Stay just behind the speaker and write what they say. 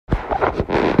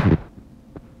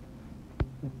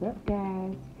What's up,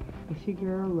 guys? It's your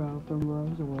girl Ro from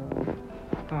Ro's World.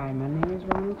 Hi, my name is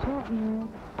Ronald Chapman,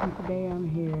 and today I'm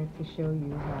here to show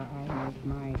you how I make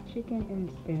my chicken and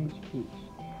spinach quiche.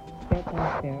 Step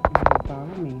by step, you will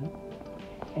follow me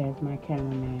as my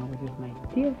cameraman, which is my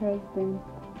dear husband.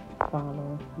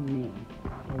 Follow me.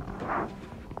 Let's go.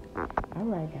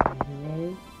 Alright, guys, you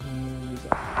ready? Here we go.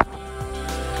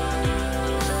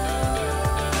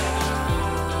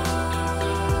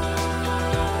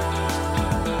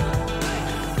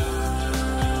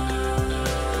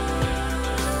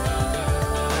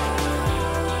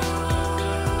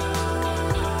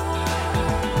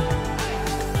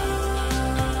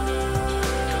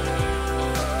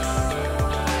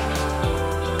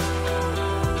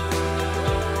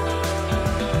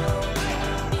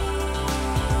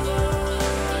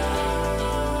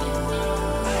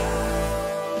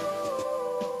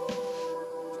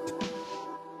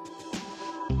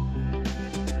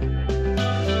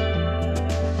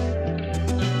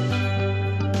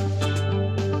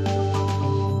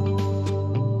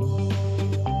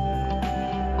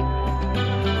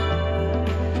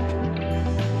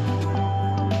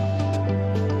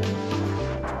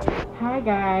 Hi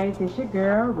guys, it's your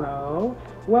girl Ro.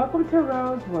 Welcome to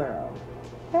Ro's World.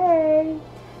 Hey!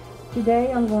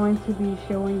 Today I'm going to be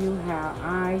showing you how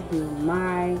I do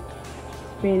my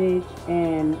spinach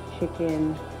and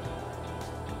chicken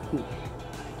quiche.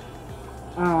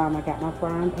 I got my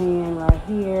frying pan right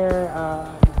here.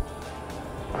 I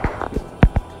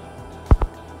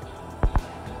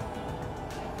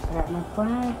got my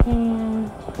frying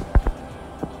pan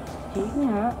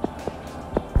heating up.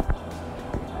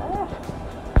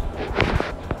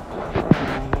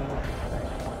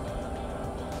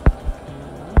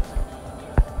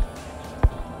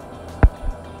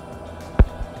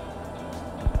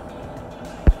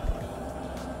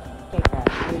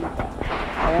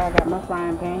 I got my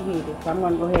frying pan heated, so I'm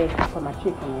going to go ahead and put my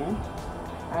chicken in.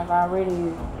 I've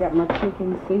already got my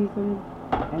chicken seasoned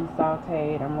and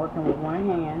sauteed. I'm working with one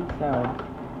hand, so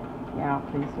y'all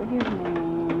please forgive me.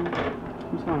 I'm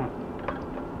just going to,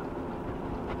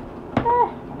 I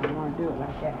don't want to do it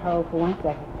like that. Hold for 1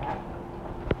 second, guys.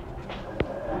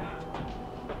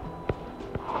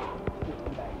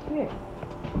 Like this.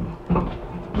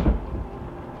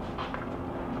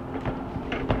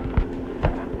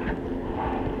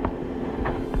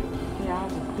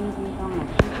 On my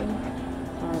chicken.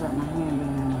 Sorry about my hand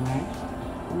being in the way.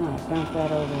 I'm going to dump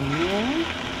that over in there.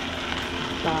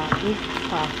 Start this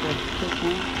process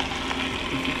chicken.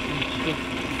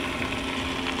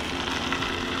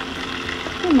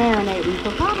 Been marinating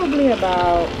for probably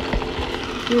about,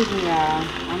 excuse me y'all,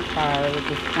 I'm sorry with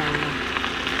this camera.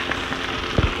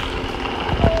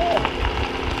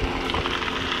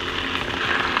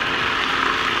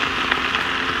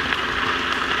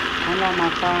 I know my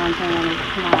frying pan is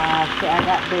small. I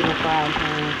got bigger frying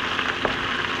pans.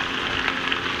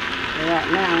 Right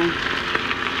now,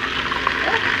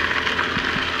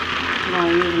 I'm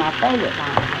going to use my favorite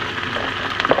frying pan.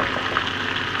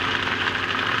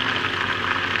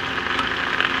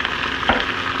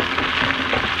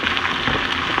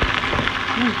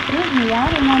 Excuse me, I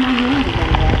didn't know my hands was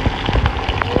in there.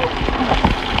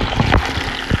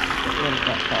 What is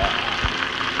that for?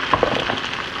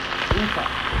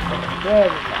 There we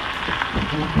go.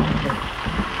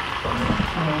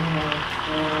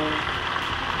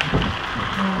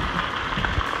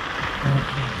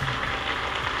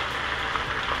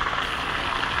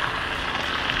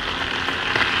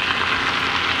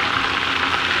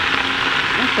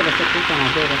 I should have put this on a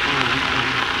bigger frying pan.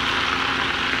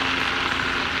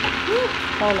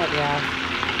 Hold up, y'all.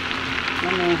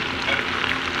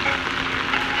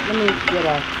 Let me get a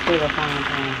bigger frying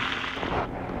pan.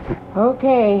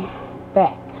 Okay,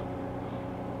 back.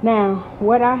 Now,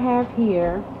 what I have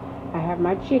here, I have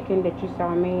my chicken that you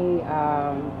saw me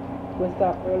whisk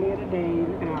up earlier today.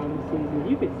 Season.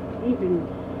 You could even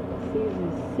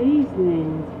season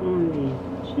seasonings on this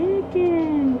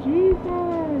chicken.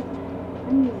 Jesus.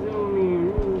 Let me zoom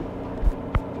in.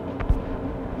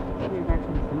 Let me see if I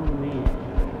can zoom in.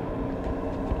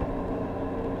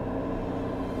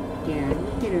 Yeah, you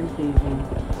get them seasonings.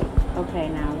 Okay,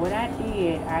 now what I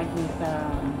did, I just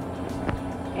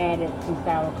added some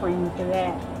sour cream to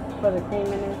that for the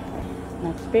creaminess.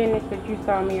 My spinach that you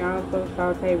saw me also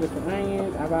saute with the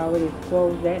onions, I've already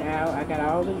closed that out. I got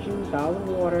all the juice, all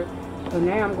the water. So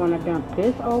now I'm going to dump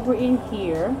this over in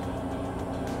here.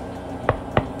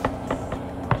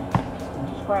 Some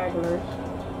stragglers,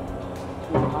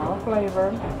 all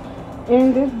flavor.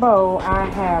 In this bowl, I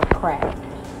have cracked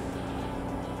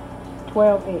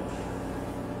 12 eggs.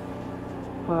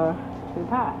 for the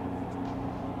pie.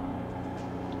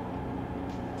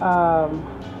 Um,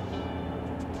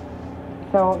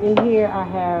 so in here I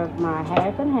have my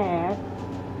half and half,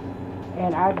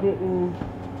 and I didn't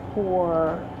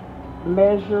pour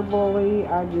measurably,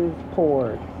 I just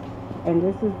poured. And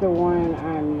this is the one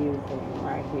I'm using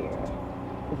right here.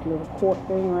 This little quart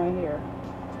thing right here.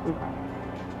 Okay.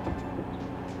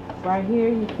 Right here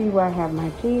you see where I have my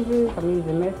cheeses. I'm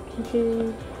using Mexican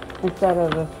cheese instead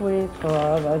of the Swiss or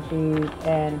other cheese,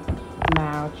 and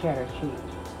mild cheddar cheese.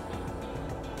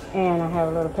 And I have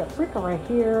a little paprika right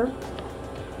here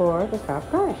for the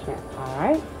soft garnishment.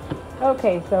 Alright.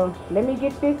 Okay, so let me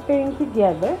get this thing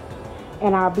together,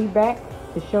 and I'll be back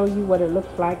to show you what it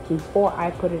looks like before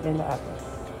I put it in the oven.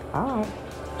 Alright.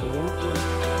 See you in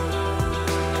a few.